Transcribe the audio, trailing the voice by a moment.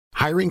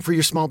Hiring for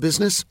your small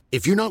business?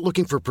 If you're not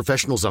looking for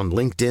professionals on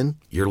LinkedIn,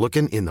 you're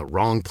looking in the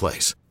wrong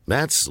place.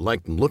 That's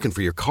like looking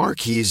for your car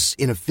keys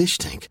in a fish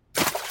tank.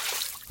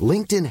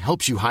 LinkedIn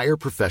helps you hire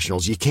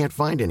professionals you can't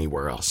find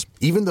anywhere else,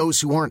 even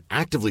those who aren't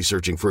actively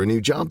searching for a new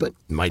job but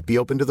might be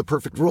open to the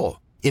perfect role.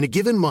 In a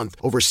given month,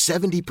 over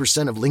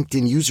 70% of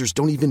LinkedIn users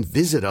don't even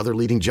visit other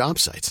leading job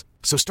sites.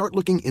 So start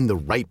looking in the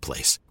right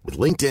place. With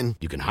LinkedIn,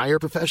 you can hire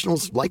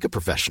professionals like a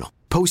professional.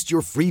 Post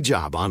your free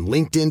job on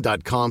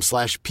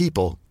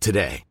linkedin.com/people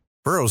today.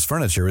 Burrow's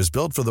furniture is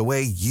built for the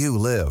way you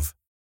live.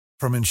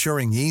 From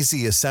ensuring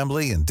easy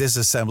assembly and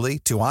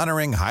disassembly to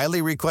honoring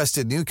highly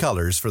requested new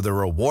colors for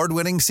their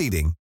award-winning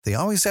seating, they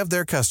always have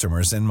their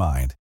customers in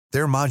mind.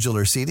 Their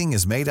modular seating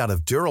is made out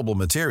of durable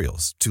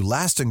materials to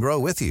last and grow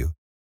with you.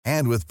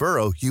 And with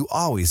Burrow, you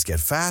always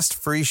get fast,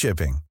 free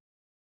shipping.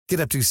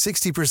 Get up to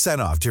 60%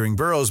 off during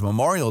Burrow's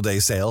Memorial Day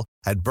sale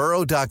at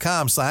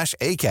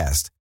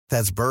burrow.com/ACAST.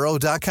 That's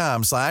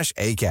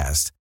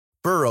burrow.com/ACAST.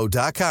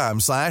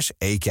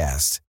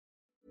 burrow.com/ACAST.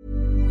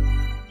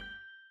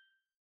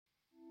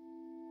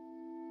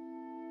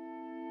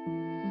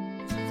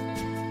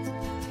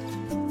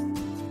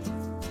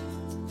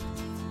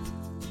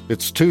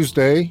 It's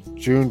Tuesday,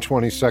 June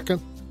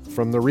 22nd.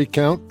 From The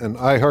Recount and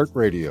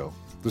iHeartRadio,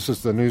 this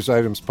is the News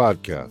Items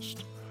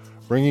Podcast,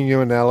 bringing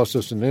you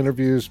analysis and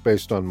interviews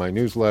based on my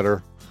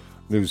newsletter,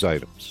 News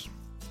Items.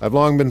 I've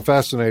long been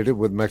fascinated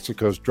with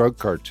Mexico's drug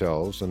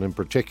cartels, and in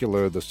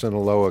particular the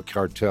Sinaloa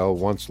cartel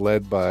once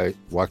led by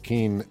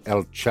Joaquin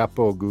El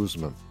Chapo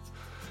Guzman.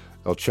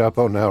 El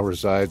Chapo now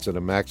resides in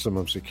a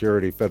maximum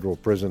security federal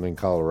prison in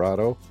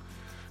Colorado.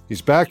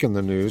 He's back in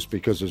the news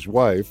because his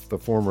wife, the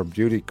former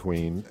beauty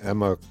queen,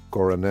 Emma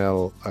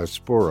Coronel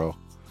Aispuro,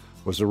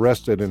 was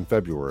arrested in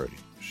February.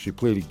 She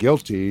pleaded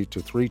guilty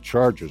to 3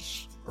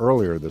 charges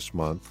earlier this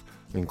month,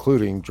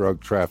 including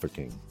drug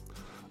trafficking.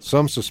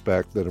 Some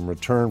suspect that in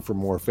return for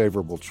more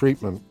favorable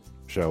treatment,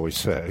 shall we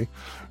say,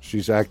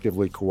 she's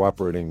actively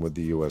cooperating with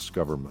the U.S.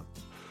 government.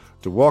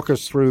 To walk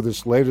us through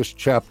this latest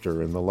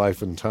chapter in the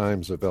life and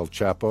times of El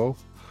Chapo,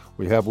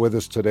 we have with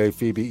us today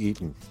Phoebe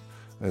Eaton,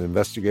 an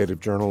investigative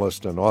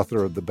journalist and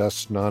author of the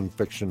best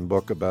nonfiction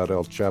book about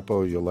El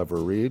Chapo you'll ever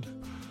read.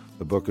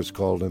 The book is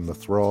called In the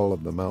Thrall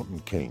of the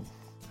Mountain King.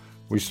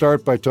 We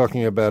start by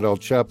talking about El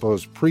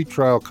Chapo's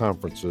pretrial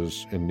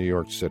conferences in New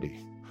York City.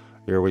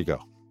 Here we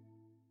go.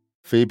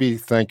 Phoebe,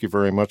 thank you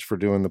very much for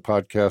doing the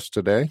podcast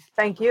today.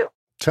 Thank you.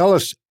 Tell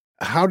us,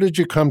 how did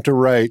you come to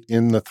write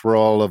In the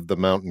Thrall of the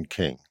Mountain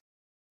King?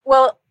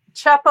 Well,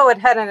 Chapo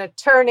had an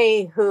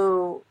attorney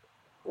who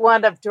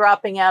wound up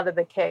dropping out of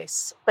the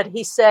case. But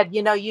he said,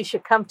 you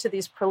should come to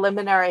these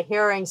preliminary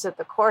hearings at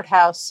the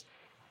courthouse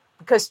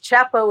because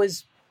Chapo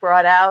is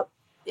brought out.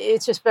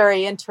 It's just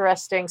very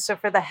interesting. So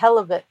for the hell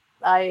of it,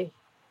 I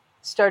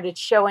started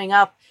showing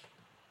up.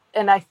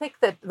 And I think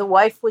that the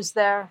wife was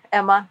there,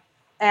 Emma.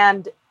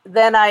 And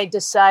then I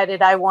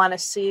decided I want to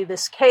see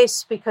this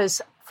case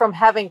because from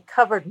having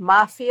covered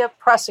mafia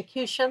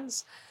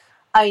prosecutions,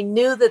 I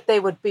knew that they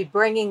would be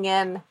bringing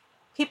in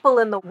people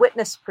in the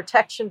witness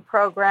protection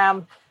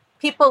program,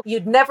 people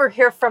you'd never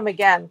hear from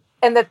again,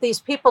 and that these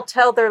people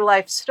tell their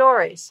life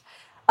stories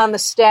on the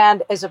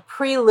stand as a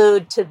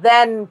prelude to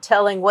then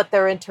telling what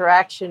their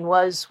interaction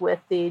was with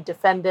the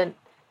defendant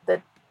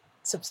that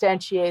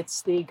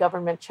substantiates the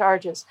government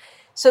charges,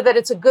 so that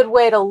it's a good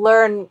way to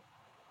learn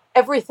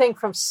everything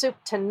from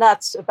soup to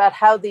nuts about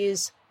how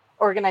these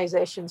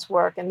organizations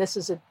work. And this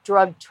is a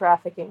drug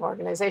trafficking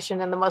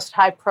organization and the most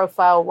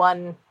high-profile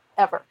one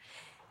ever.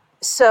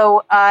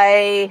 So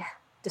I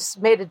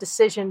just made a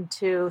decision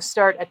to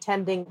start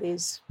attending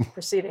these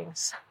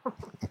proceedings.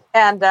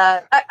 And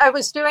I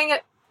was doing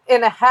it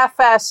in a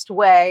half-assed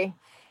way.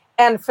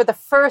 And for the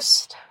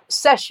first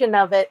session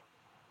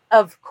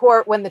of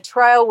court, when the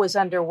trial was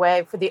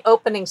underway, for the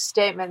opening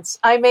statements,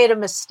 I made a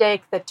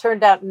mistake that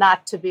turned out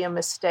not to be a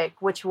mistake,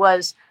 which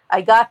was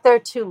I got there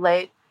too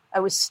late. I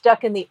was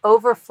stuck in the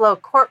overflow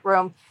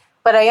courtroom,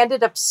 but I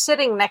ended up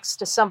sitting next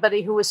to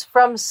somebody who was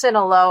from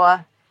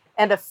Sinaloa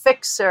and a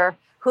fixer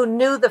who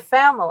knew the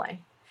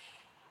family.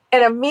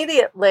 And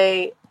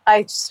immediately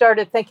I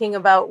started thinking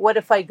about what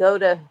if I go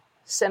to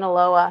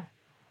Sinaloa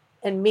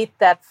and meet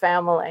that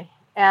family,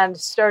 and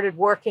started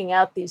working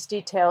out these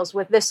details.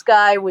 With this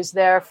guy was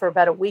there for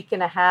about a week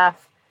and a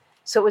half.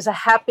 So it was a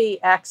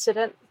happy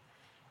accident.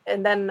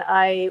 And then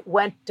I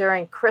went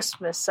during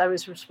Christmas. I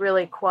was just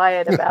really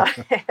quiet about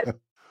it.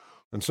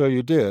 And so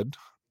you did.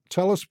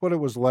 Tell us what it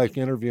was like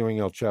interviewing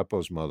El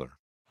Chapo's mother.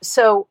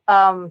 So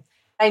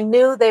I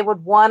knew they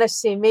would want to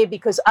see me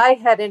because I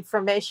had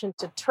information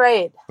to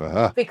trade.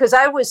 Because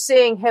I was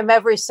seeing him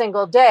every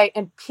single day.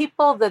 And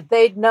people that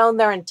they'd known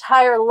their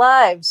entire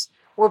lives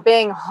were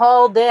being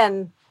hauled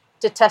in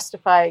to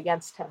testify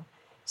against him.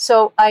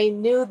 So I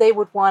knew they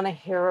would want to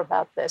hear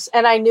about this.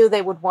 And I knew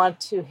they would want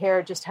to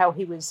hear just how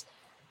he was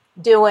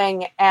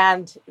doing.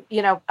 And,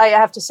 I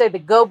have to say the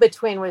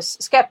go-between was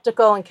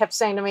skeptical and kept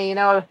saying to me,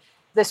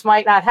 this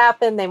might not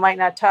happen. They might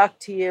not talk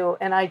to you.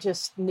 And I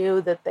just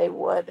knew that they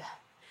would.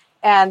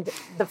 And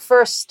the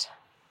first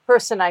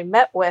person I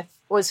met with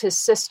was his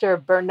sister,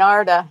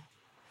 Bernarda,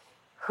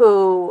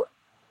 who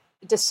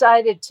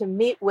decided to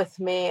meet with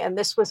me. And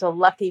this was a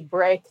lucky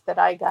break that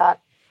I got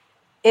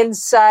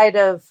inside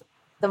of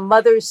the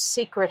mother's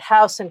secret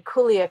house in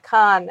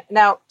Culiacan.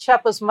 Now,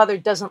 Chapo's mother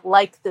doesn't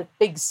like the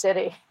big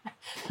city.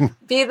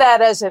 Be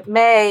that as it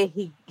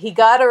may, he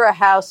got her a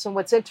house. And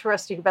what's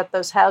interesting about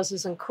those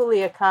houses in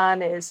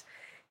Culiacan is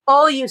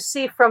all you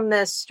see from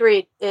this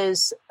street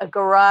is a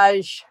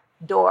garage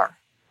door.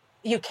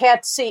 You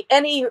can't see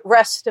any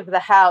rest of the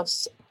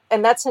house,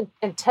 and that's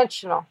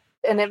intentional.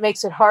 And it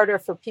makes it harder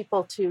for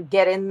people to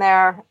get in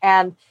there.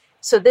 And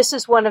so this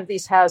is one of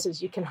these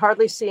houses. You can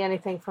hardly see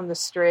anything from the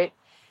street.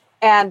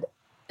 And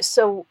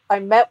so I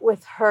met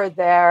with her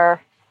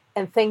there,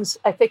 and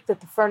I think that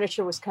the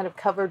furniture was kind of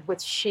covered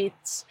with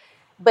sheets.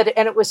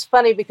 And it was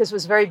funny because it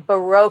was very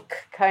Baroque,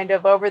 kind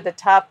of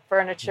over-the-top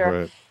furniture.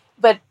 Right.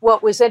 But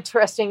what was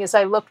interesting is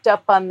I looked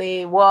up on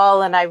the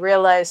wall and I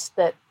realized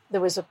that there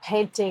was a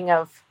painting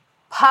of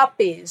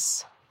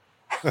poppies.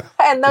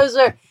 And those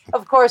are,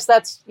 of course,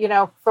 that's,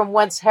 from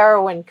whence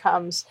heroin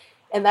comes.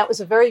 And that was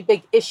a very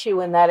big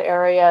issue in that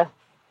area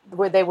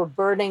where they were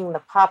burning the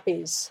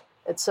poppies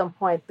at some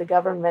point, the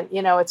government,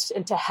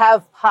 and to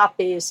have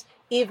poppies,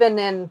 even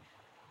in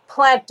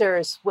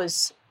planters,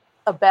 was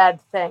a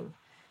bad thing.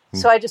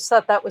 So I just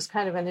thought that was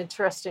kind of an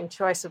interesting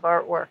choice of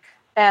artwork.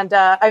 And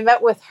I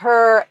met with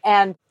her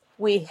and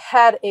we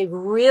had a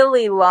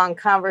really long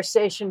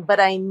conversation, but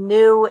I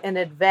knew in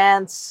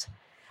advance,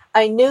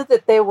 I knew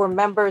that they were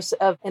members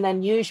of an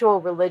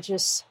unusual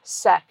religious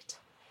sect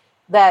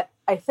that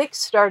I think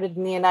started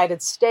in the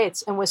United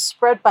States and was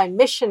spread by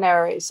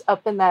missionaries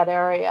up in that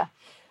area,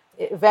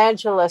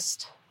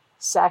 evangelist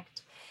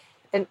sect.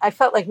 And I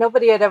felt like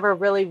nobody had ever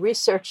really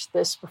researched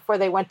this before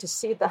they went to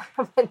see them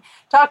and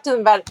talk to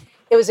them about it.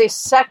 It was a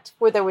sect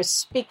where there was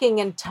speaking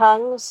in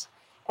tongues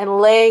and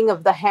laying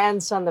of the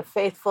hands on the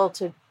faithful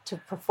to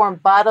perform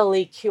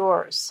bodily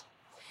cures.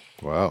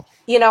 Wow.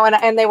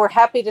 And they were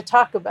happy to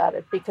talk about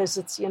it because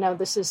it's,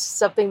 this is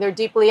something they're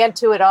deeply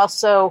into. It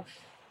also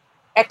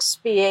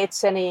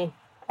expiates any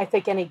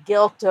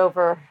guilt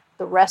over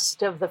the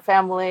rest of the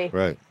family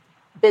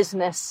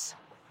business,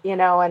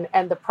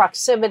 and the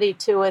proximity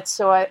to it.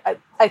 So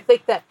I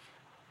think that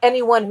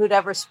anyone who'd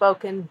ever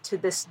spoken to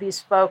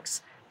these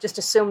folks just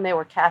assumed they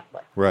were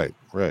Catholic. Right.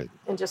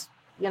 And just,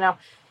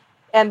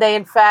 and they,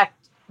 in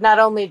fact, not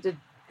only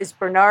is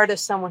Bernarda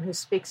someone who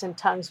speaks in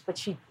tongues, but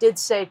she did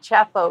say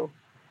Chapo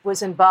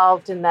was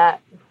involved in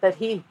that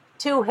he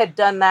too had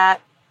done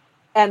that,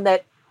 and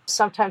that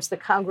sometimes the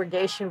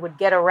congregation would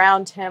get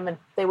around him and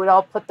they would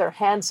all put their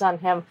hands on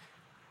him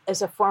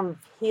as a form of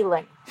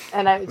healing.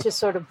 And it just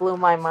sort of blew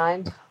my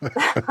mind.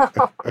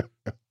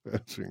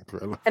 That's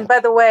incredible. And by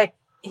the way,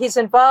 he's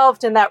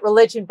involved in that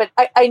religion, but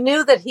I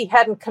knew that he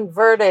hadn't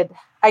converted.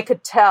 I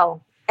could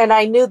tell. And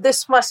I knew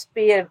this must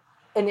be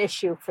an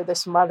issue for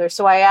this mother.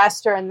 So I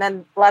asked her, and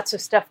then lots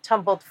of stuff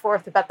tumbled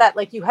forth about that.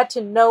 Like, you had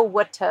to know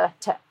what to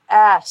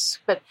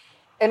ask. But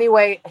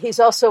anyway, he's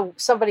also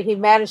somebody he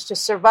managed to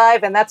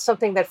survive, and that's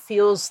something that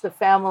fuels the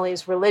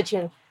family's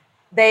religion.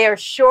 They are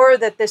sure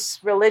that this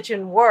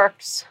religion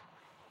works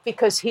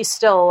because he's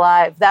still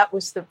alive. That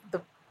was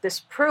this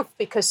proof,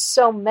 because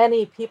so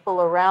many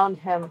people around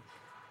him,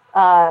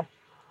 died,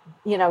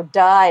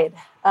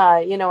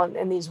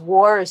 in these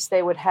wars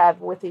they would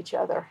have with each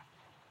other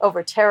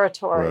over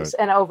territories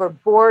and over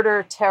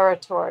border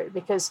territory,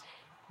 because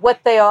what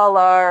they all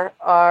are,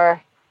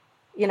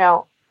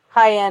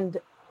 high-end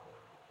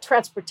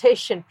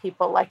transportation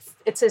people. Like,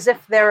 it's as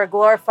if they're a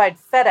glorified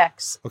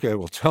FedEx. Okay,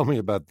 well, tell me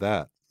about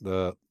that,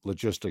 the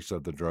logistics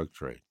of the drug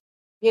trade.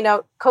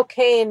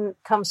 Cocaine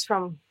comes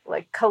from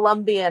like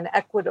Colombia and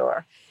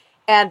Ecuador,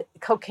 and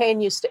cocaine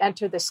used to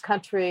enter this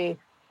country,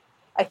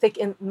 I think,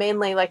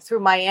 mainly like through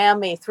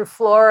Miami, through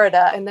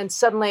Florida, and then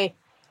suddenly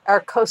our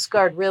Coast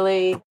Guard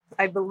really,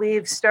 I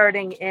believe,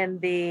 starting in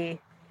the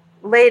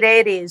late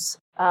 80s,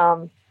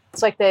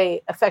 it's like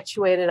they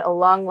effectuated a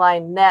long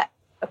line net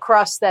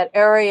across that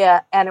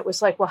area, and it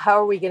was like, well,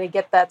 how are we going to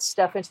get that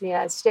stuff into the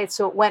United States?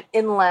 So it went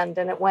inland,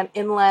 and it went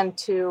inland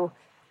to,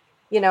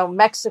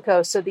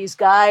 Mexico. So these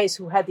guys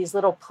who had these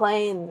little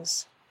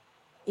planes,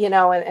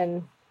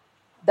 and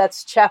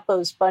that's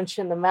Chapo's bunch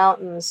in the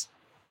mountains.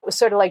 It was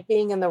sort of like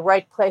being in the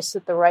right place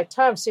at the right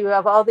time. So you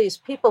have all these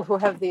people who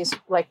have these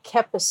like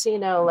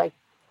campesino, like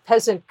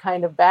peasant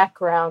kind of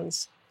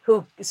backgrounds,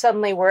 who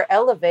suddenly were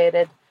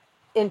elevated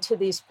into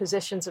these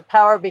positions of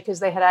power because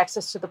they had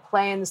access to the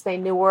planes. They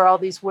knew where all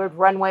these weird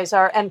runways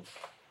are. And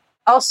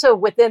also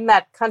within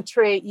that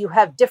country, you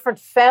have different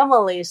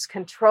families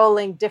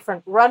controlling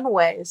different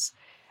runways.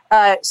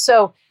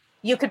 So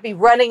you could be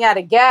running out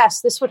of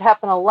gas. This would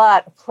happen a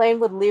lot. A plane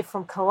would leave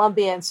from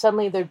Colombia and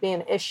suddenly there'd be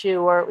an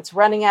issue, or it's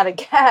running out of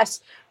gas,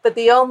 but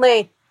the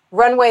only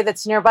runway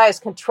that's nearby is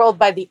controlled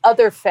by the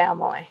other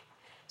family.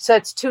 So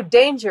it's too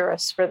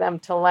dangerous for them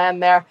to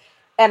land there.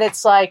 And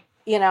it's like,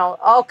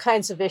 all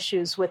kinds of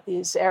issues with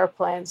these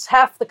airplanes.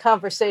 Half the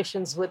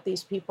conversations with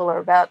these people are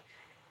about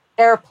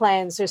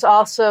airplanes. There's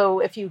also,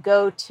 if you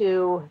go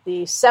to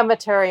the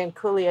cemetery in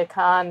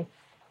Culiacan,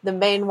 the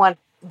main one,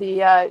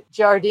 the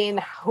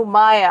Jardine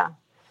Humaya.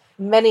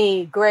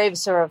 Many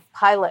graves are of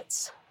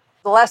pilots.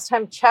 The last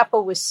time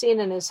Chapo was seen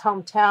in his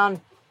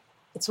hometown,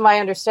 it's my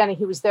understanding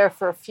he was there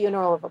for a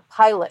funeral of a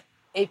pilot.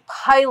 A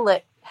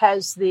pilot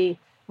has the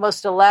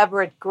most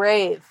elaborate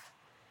grave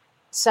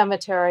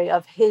cemetery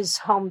of his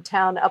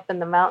hometown up in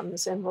the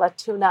mountains in La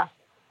Tuna,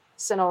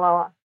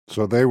 Sinaloa.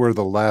 So they were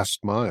the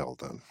last mile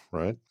then,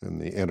 right? In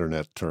the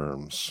internet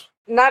terms.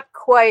 Not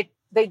quite.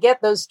 They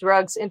get those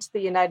drugs into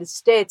the United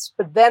States,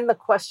 but then the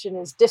question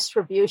is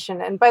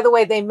distribution. And by the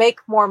way, they make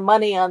more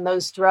money on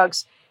those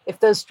drugs if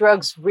those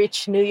drugs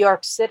reach New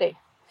York City.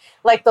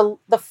 Like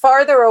the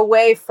farther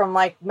away from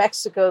like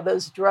Mexico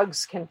those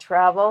drugs can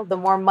travel, the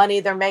more money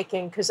they're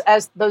making, because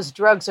as those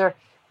drugs are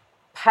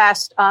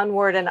passed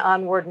onward and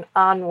onward and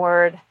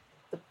onward,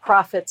 the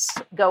profits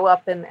go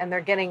up and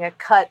they're getting a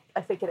cut,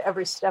 I think, at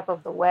every step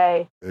of the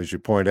way. As you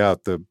point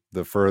out, the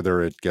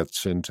further it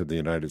gets into the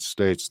United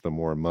States, the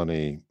more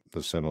money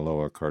the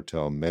Sinaloa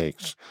cartel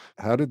makes.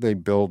 How did they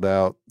build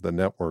out the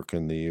network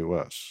in the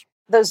U.S.?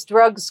 Those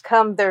drugs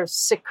they're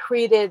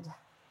secreted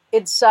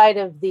inside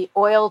of the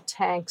oil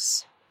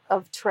tanks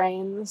of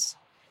trains.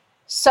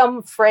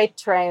 Some freight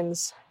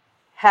trains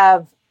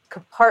have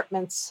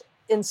compartments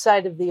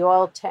inside of the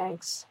oil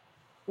tanks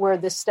where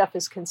this stuff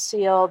is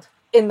concealed.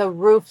 In the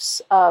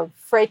roofs of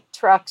freight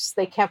trucks,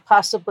 they can't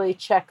possibly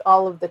check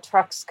all of the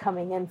trucks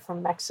coming in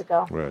from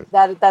Mexico.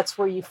 Right. That's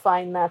where you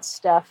find that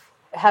stuff.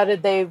 How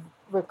did they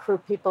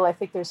recruit people? I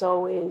think there's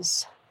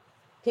always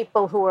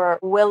people who are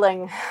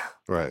willing,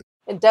 right,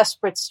 in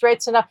desperate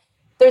straits enough.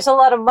 There's a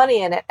lot of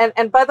money in it.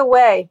 And by the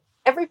way,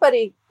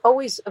 everybody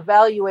always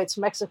evaluates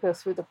Mexico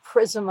through the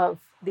prism of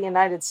the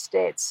United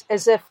States,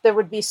 as if there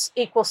would be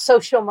equal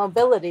social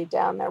mobility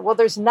down there. Well,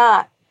 there's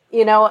not,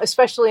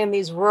 especially in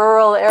these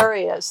rural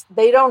areas.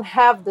 They don't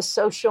have the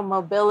social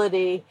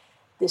mobility,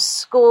 the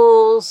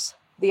schools,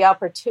 the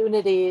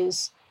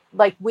opportunities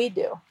like we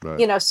do.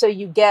 Right. So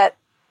you get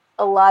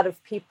a lot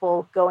of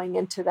people going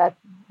into that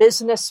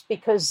business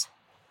because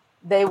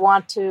they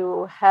want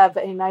to have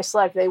a nice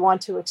life. They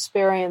want to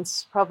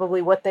experience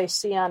probably what they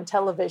see on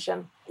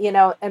television,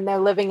 and they're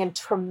living in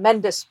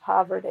tremendous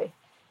poverty.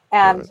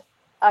 And right.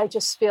 I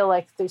just feel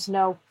like there's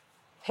no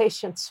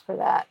patience for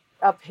that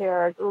up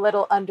here,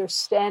 little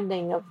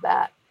understanding of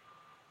that.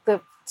 The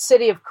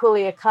city of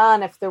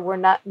Culiacan, if there were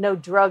no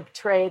drug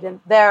trade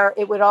in there,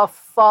 it would all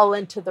fall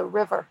into the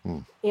river,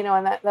 and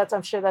that's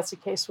I'm sure that's the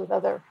case with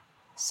other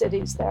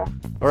cities there.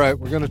 All right,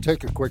 we're going to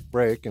take a quick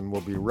break, and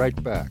we'll be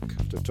right back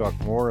to talk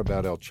more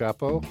about El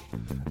Chapo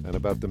and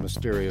about the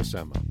mysterious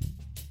Emma.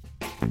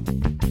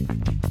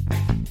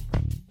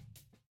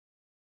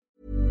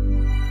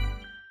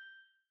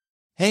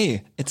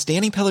 Hey, it's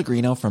Danny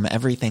Pellegrino from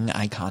Everything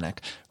Iconic.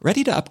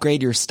 Ready to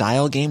upgrade your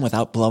style game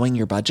without blowing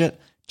your budget?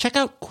 Check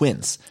out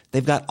Quince.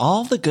 They've got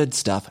all the good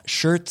stuff,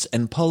 shirts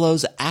and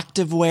polos,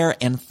 activewear,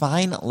 and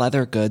fine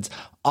leather goods,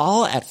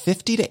 all at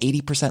 50 to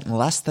 80%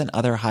 less than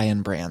other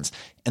high-end brands.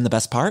 And the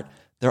best part?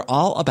 They're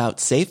all about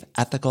safe,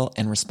 ethical,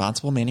 and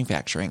responsible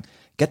manufacturing.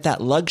 Get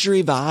that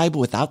luxury vibe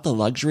without the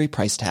luxury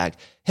price tag.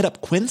 Hit up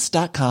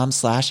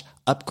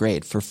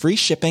quince.com/upgrade for free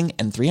shipping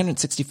and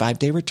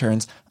 365-day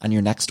returns on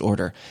your next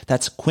order.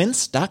 That's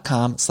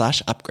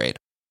quince.com/upgrade.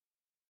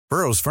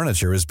 Burrow's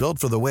furniture is built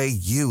for the way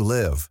you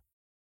live.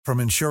 From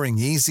ensuring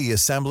easy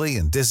assembly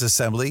and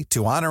disassembly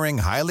to honoring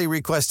highly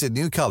requested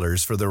new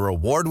colors for their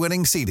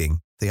award-winning seating,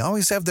 they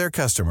always have their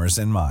customers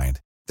in mind.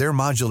 Their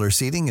modular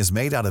seating is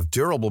made out of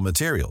durable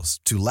materials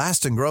to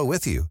last and grow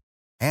with you.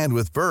 And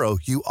with Burrow,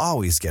 you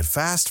always get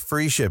fast,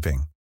 free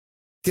shipping.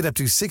 Get up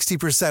to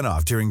 60%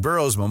 off during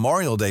Burrow's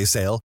Memorial Day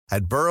sale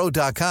at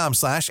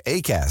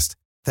burrow.com/ACAST.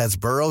 That's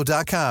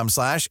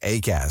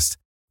burrow.com/ACAST.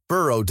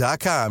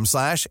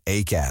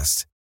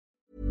 burrow.com/ACAST.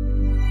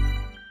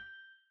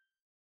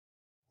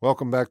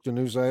 Welcome back to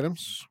News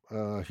Items,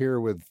 here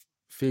with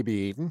Phoebe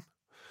Eden.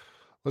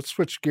 Let's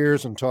switch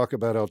gears and talk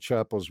about El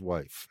Chapo's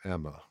wife,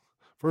 Emma.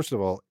 First of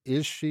all,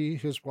 is she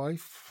his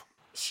wife?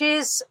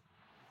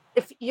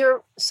 If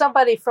you're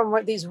somebody from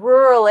these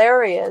rural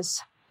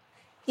areas,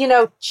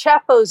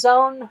 Chapo's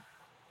own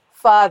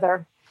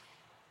father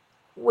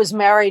was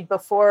married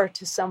before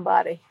to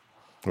somebody.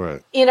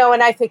 Right.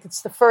 And I think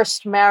it's the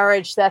first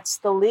marriage that's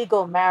the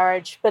legal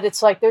marriage, but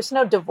it's like there's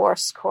no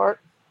divorce court.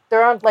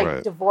 There aren't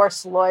right.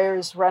 divorce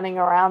lawyers running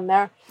around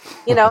there.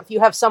 If you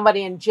have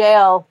somebody in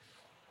jail,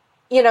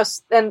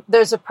 and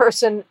there's a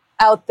person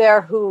out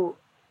there who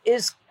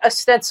is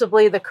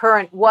ostensibly the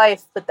current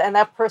wife, but then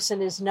that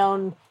person is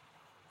known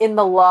in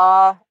the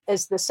law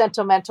as the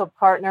sentimental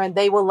partner, and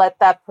they will let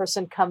that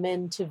person come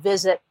in to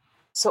visit.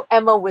 So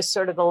Emma was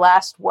sort of the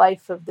last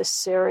wife of this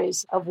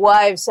series of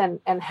wives, and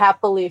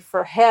happily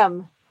for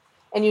him,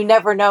 and you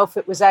never know if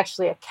it was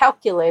actually a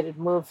calculated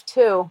move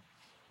too,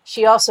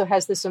 she also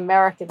has this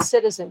American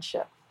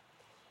citizenship.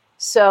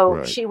 So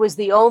right. She was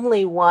the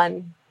only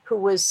one who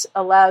was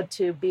allowed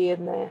to be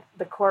in the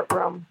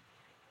courtroom,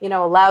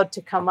 allowed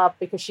to come up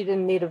because she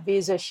didn't need a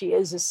visa. She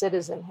is a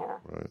citizen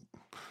here. Right.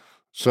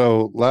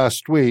 So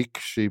last week,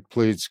 she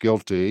pleads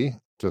guilty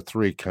to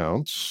 3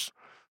 counts.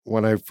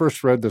 When I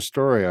first read the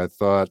story, I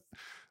thought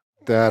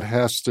that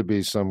has to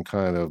be some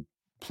kind of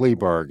plea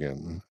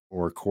bargain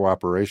or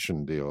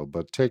cooperation deal.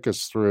 But take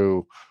us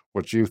through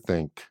what you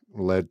think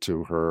led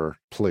to her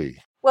plea.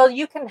 Well,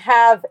 you can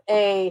have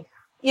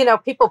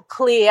people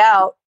plea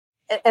out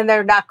and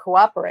they're not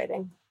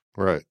cooperating.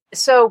 Right.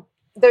 So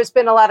there's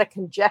been a lot of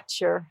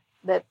conjecture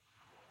that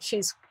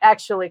she's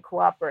actually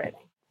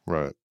cooperating.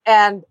 Right.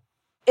 And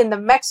in the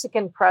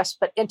Mexican press,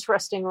 but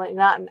interestingly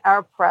not in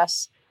our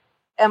press,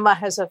 Emma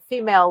has a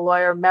female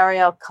lawyer,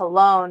 Mariel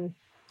Colon,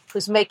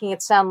 who's making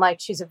it sound like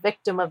she's a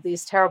victim of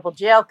these terrible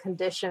jail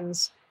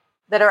conditions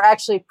that are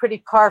actually pretty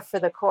par for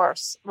the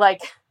course.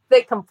 Like,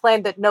 they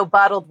complained that no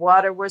bottled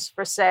water was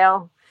for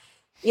sale.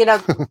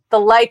 The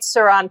lights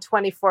are on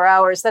 24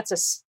 hours. That's a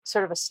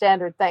sort of a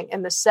standard thing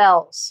in the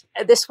cells.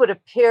 This would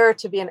appear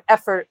to be an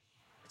effort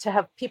to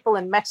have people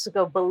in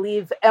Mexico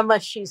believe Emma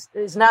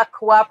is not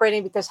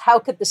cooperating, because how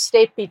could the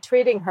state be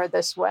treating her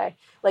this way?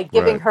 Like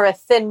giving her a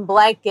thin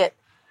blanket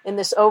in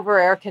this over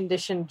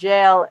air-conditioned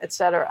jail,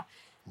 etc.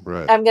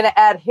 Right. I'm going to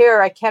add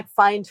here, I can't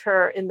find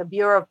her in the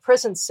Bureau of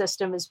Prison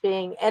System as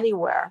being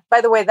anywhere.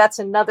 By the way, that's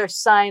another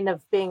sign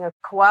of being a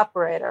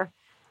cooperator.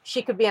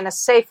 She could be in a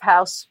safe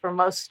house for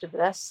most of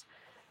this.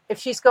 If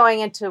she's going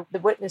into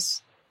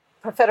the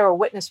Federal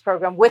Witness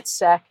Program,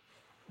 WITSEC,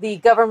 the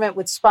government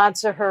would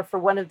sponsor her for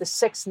one of the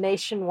 6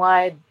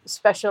 nationwide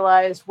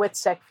specialized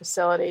WITSEC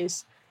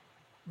facilities.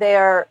 They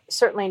are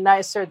certainly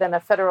nicer than a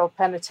federal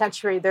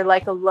penitentiary. They're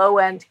like a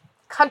low-end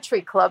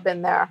country club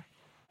in there.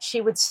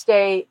 She would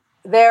stay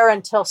there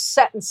until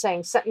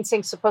sentencing.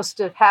 Sentencing's supposed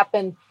to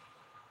happen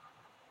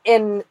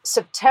in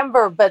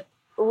September, but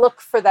look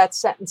for that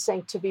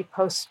sentencing to be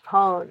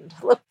postponed.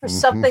 Look for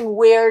something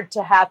weird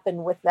to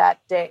happen with that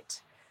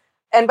date.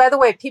 And by the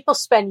way, people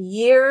spend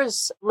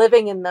years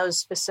living in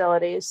those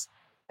facilities.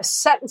 A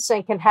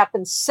sentencing can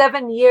happen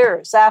 7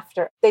 years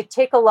after. They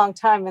take a long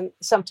time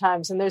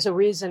sometimes, and there's a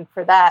reason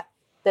for that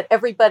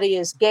everybody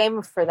is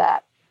game for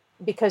that,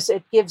 because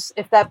it gives,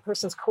 if that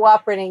person's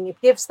cooperating, it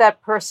gives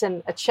that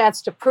person a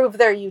chance to prove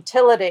their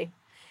utility.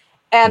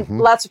 And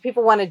lots of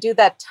people want to do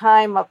that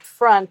time up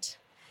front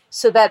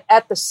so that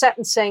at the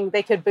sentencing,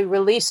 they could be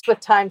released with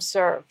time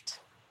served.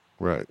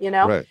 Right.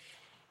 Right.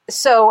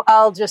 So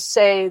I'll just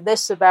say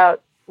this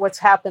about what's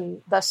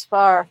happened thus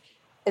far.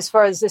 As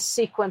far as this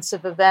sequence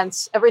of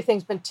events,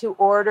 everything's been too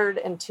ordered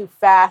and too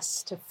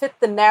fast to fit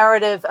the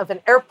narrative of an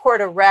airport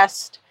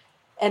arrest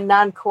and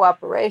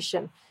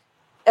non-cooperation.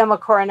 Emma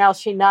Coronel,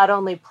 she not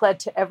only pled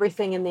to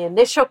everything in the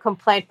initial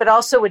complaint, but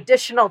also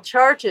additional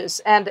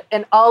charges and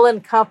an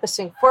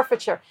all-encompassing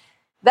forfeiture.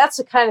 That's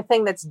the kind of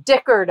thing that's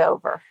dickered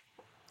over.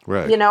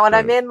 Right. You know what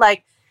I mean?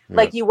 Like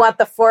you want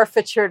the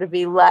forfeiture to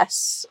be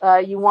less.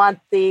 You want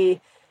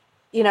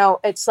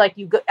it's like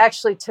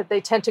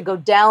they tend to go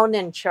down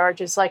in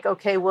charges. Like,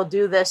 okay, we'll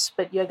do this,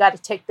 but you got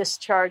to take this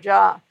charge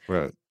off.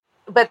 Right.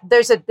 But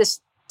there's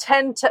this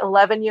 10 to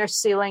 11 year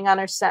ceiling on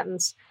her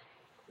sentence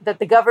that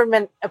the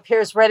government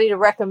appears ready to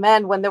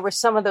recommend when there were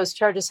some of those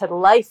charges had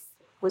life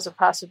was a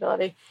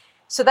possibility.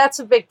 So that's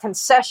a big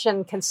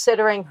concession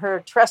considering her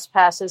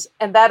trespasses,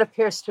 and that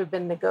appears to have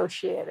been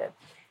negotiated.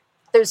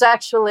 There's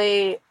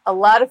actually a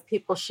lot of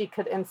people she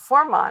could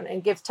inform on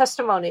and give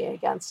testimony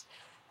against.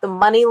 The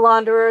money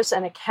launderers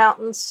and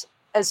accountants,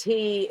 as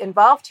he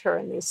involved her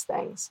in these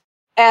things.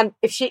 And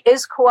if she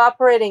is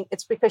cooperating,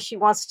 it's because she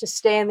wants to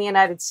stay in the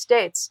United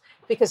States,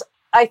 because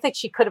I think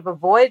she could have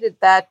avoided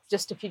that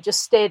if you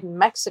just stayed in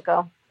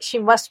Mexico. She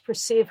must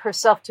perceive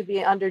herself to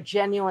be under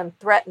genuine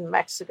threat in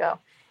Mexico.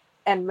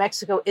 And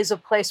Mexico is a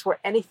place where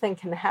anything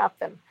can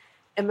happen.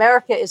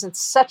 America isn't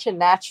such a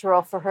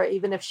natural for her,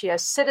 even if she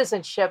has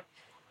citizenship.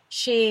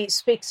 She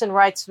speaks and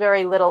writes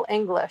very little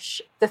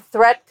English. The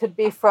threat could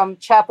be from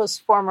Chapo's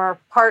former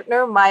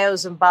partner, Mayo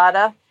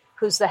Zambada,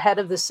 who's the head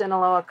of the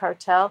Sinaloa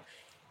cartel,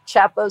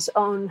 Chapo's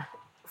own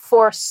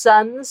 4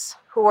 sons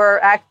who are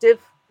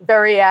active,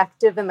 very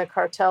active in the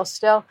cartel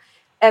still,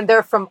 and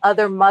they're from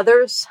other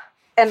mothers.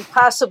 And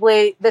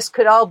possibly this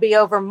could all be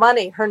over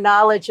money, her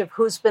knowledge of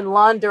who's been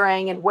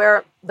laundering and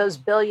where those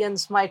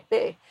billions might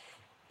be.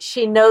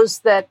 She knows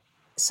that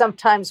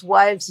sometimes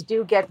wives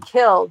do get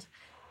killed.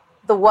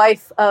 The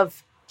wife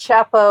of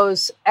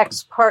Chapo's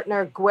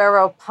ex-partner,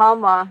 Guero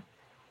Palma,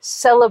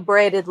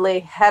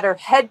 celebratedly had her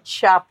head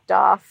chopped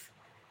off.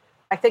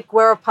 I think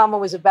Guero Palma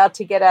was about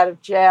to get out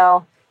of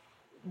jail.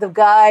 The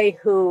guy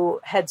who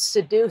had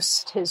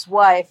seduced his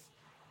wife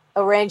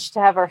arranged to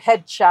have her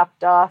head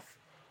chopped off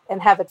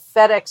and have it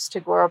FedExed to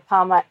Guero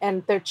Palma,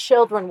 and their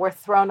children were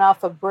thrown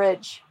off a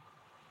bridge.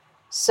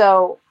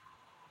 So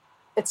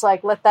it's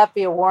like, let that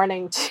be a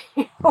warning to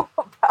you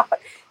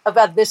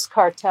about this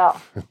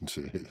cartel.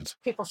 Jeez.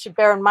 People should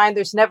bear in mind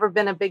there's never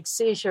been a big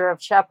seizure of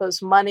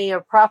Chapo's money or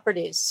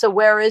properties. So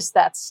where is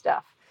that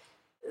stuff?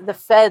 The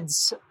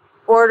feds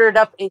ordered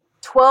up a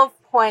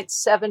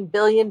 $12.7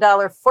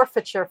 billion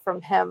forfeiture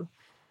from him.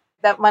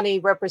 That money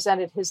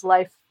represented his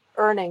life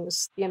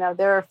earnings,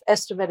 their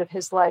estimate of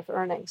his life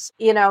earnings.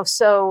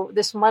 So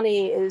this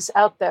money is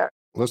out there.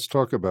 Let's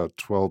talk about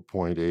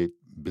 $12.8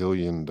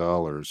 billion.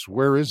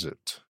 Where is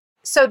it?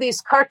 So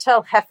these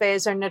cartel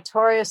jefes are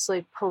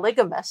notoriously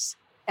polygamous,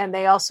 and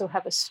they also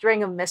have a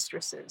string of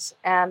mistresses.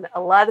 And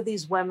a lot of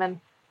these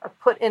women are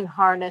put in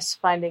harness,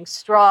 finding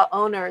straw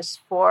owners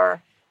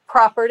for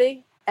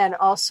property and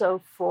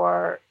also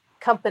for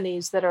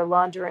companies that are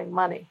laundering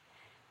money.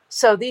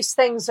 So these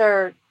things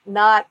are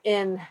not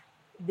in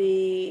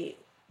the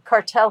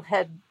cartel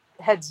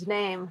head's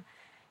name.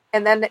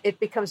 And then it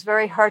becomes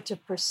very hard to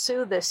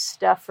pursue this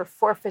stuff for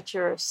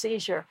forfeiture or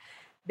seizure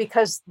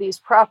because these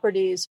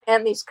properties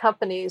and these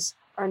companies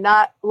are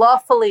not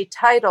lawfully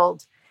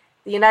titled.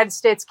 The United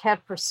States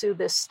can't pursue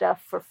this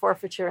stuff for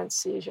forfeiture and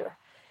seizure.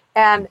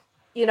 And,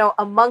 you know,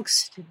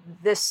 amongst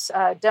this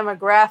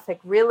demographic,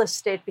 real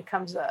estate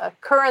becomes a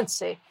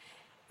currency.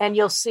 And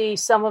you'll see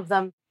some of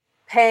them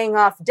paying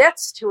off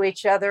debts to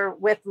each other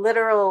with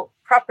literal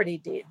property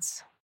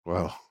deeds.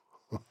 Wow.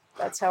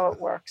 That's how it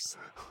works.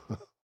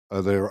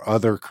 Are there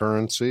other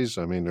currencies?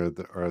 I mean,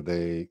 have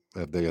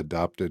they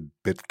adopted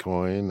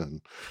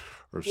Bitcoin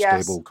or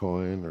Yes. stable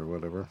coin or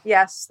whatever?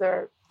 Yes,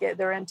 they're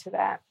into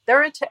that.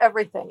 They're into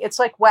everything. It's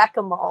like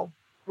whack-a-mole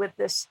with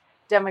this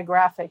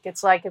demographic.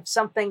 It's like if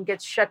something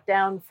gets shut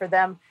down for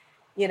them,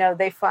 you know,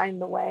 they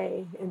find the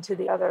way into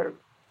the other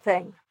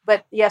thing.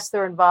 But yes,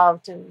 they're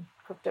involved in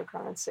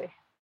cryptocurrency.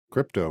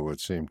 Crypto would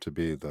seem to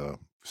be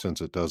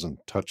since it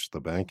doesn't touch the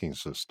banking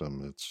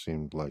system, it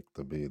seemed like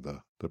to be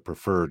the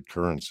preferred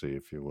currency,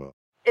 if you will.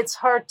 It's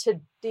hard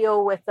to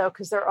deal with, though,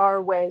 because there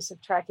are ways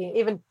of tracking.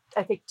 Even,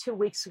 I think, 2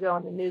 weeks ago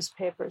in the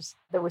newspapers,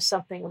 there was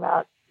something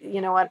about, you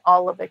know what,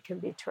 all of it can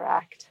be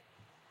tracked.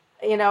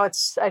 You know,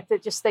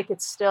 just think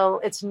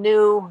it's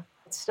new.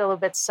 It's still a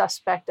bit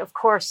suspect. Of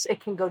course, it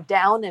can go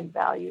down in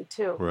value,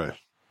 too. Right.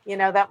 You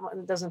know, that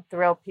one doesn't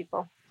thrill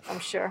people, I'm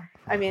sure.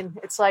 I mean,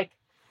 it's like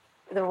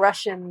the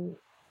Russian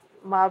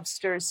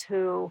mobsters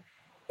who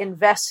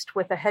invest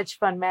with a hedge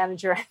fund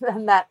manager and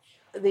then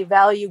the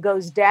value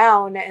goes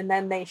down and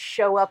then they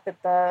show up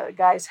at the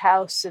guy's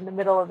house in the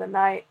middle of the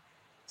night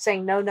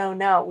saying,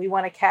 no, we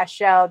want to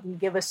cash out and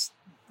give us,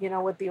 you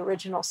know, what the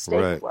original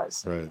stake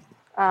was. Right.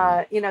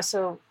 You know,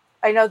 so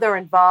I know they're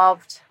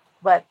involved,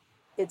 but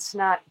it's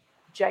not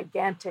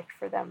gigantic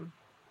for them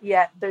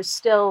yet. There's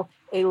still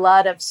a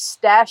lot of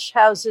stash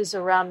houses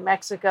around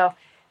Mexico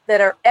that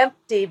are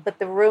empty, but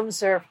the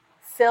rooms are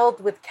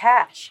filled with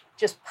cash,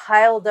 just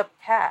piled up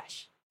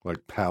cash.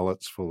 Like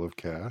pallets full of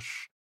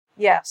cash?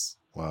 Yes.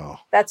 Wow.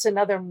 That's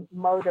another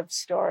mode of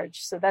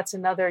storage. So that's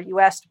another, you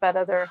asked about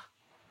other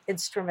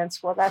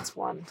instruments. Well, that's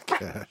one.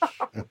 Cash.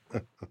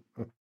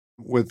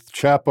 With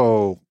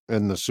Chapo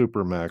and the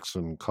Supermax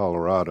in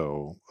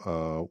Colorado,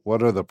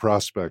 what are the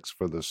prospects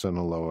for the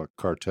Sinaloa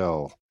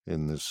cartel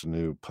in this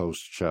new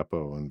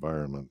post-Chapo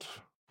environment?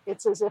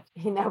 It's as if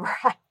he never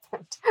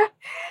happened.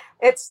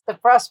 The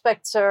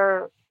prospects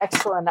are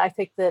excellent. I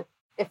think that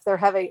if they're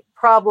having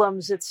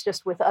problems, it's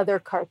just with other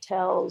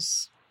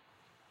cartels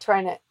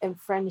trying to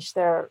infringe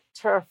their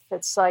turf.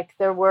 It's like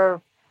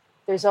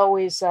there's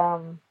always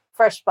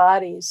fresh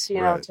bodies,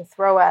 you know, to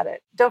throw at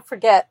it. Don't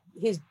forget,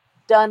 he's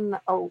done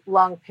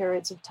long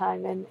periods of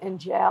time in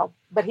jail,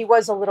 but he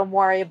was a little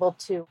more able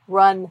to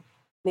run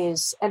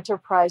these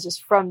enterprises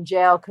from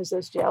jail because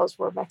those jails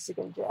were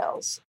Mexican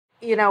jails.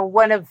 You know,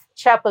 one of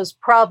Chapo's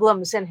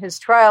problems in his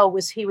trial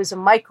was he was a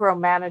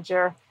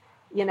micromanager,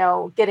 you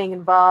know, getting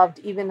involved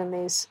even in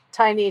these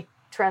tiny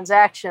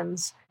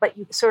transactions. But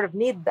you sort of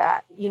need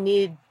that. You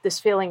need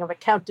this feeling of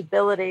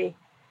accountability,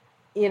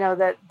 you know,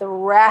 that the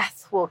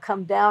wrath will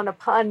come down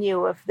upon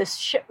you if this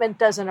shipment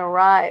doesn't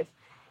arrive.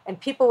 And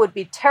people would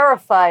be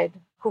terrified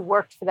who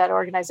worked for that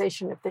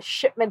organization if the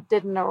shipment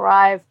didn't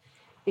arrive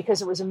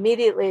because it was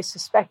immediately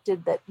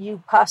suspected that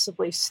you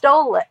possibly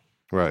stole it.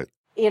 Right.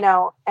 You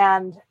know,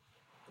 and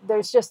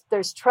there's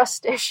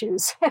trust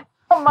issues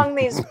among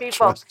these people.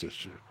 Trust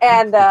issue.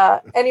 And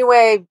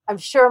anyway, I'm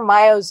sure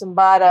Mayo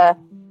Zambada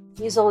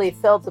easily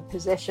filled the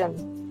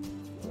position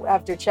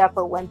after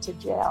Chapo went to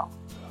jail.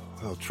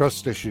 Well,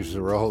 trust issues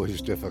are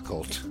always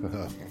difficult,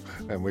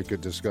 and we could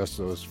discuss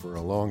those for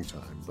a long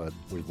time, but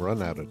we've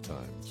run out of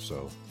time.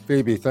 So,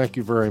 Phoebe, thank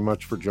you very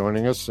much for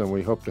joining us, and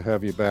we hope to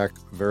have you back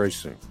very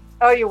soon.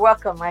 Oh, you're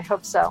welcome. I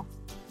hope so.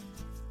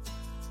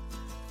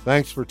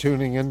 Thanks for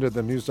tuning into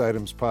the News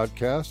Items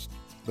podcast.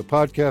 The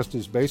podcast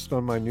is based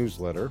on my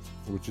newsletter,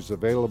 which is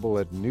available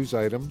at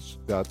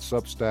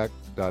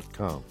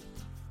newsitems.substack.com.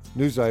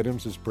 News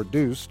Items is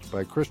produced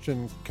by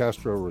Christian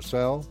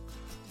Castro-Russell,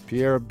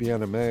 Pierre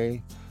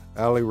Bien-Aimé,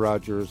 Ali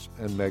Rogers,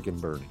 and Megan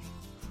Burney.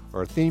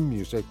 Our theme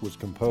music was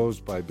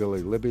composed by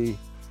Billy Libby,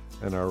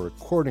 and our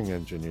recording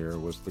engineer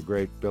was the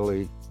great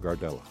Billy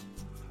Gardella.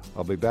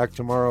 I'll be back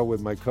tomorrow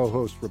with my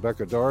co-host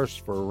Rebecca Darce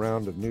for a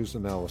round of news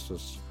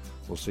analysis.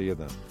 We'll see you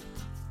then.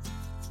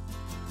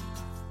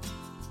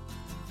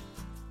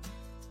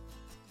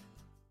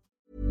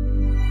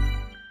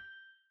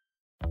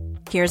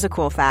 Here's a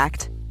cool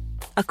fact.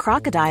 A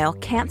crocodile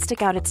can't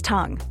stick out its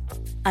tongue.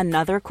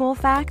 Another cool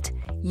fact,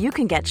 you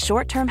can get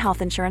short-term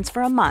health insurance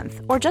for a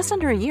month or just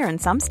under a year in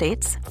some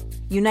states.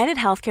 United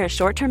Healthcare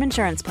short-term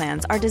insurance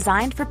plans are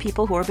designed for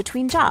people who are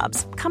between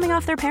jobs, coming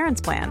off their parents'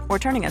 plan, or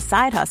turning a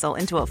side hustle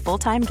into a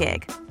full-time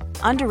gig.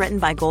 Underwritten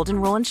by Golden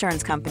Rule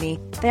Insurance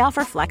Company, they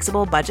offer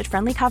flexible,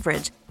 budget-friendly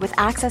coverage with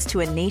access to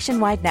a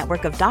nationwide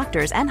network of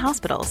doctors and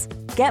hospitals.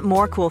 Get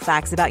more cool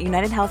facts about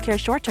United Healthcare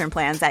short-term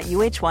plans at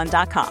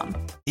uh1.com.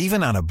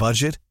 Even on a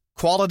budget,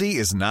 quality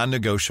is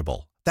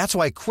non-negotiable. That's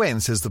why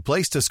Quince is the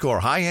place to score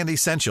high-end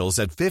essentials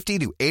at 50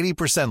 to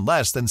 80%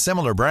 less than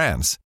similar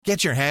brands.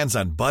 Get your hands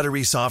on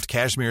buttery soft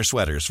cashmere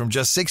sweaters from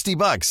just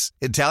 $60,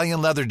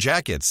 Italian leather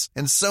jackets,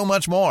 and so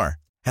much more.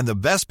 And the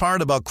best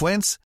part about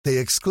Quince, they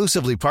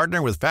exclusively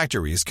partner with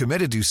factories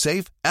committed to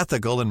safe,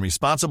 ethical, and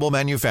responsible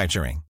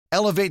manufacturing.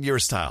 Elevate your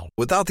style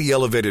without the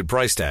elevated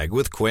price tag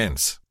with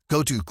Quince.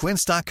 Go to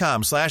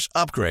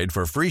quince.com/upgrade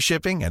for free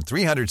shipping and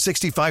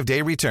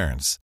 365-day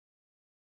returns.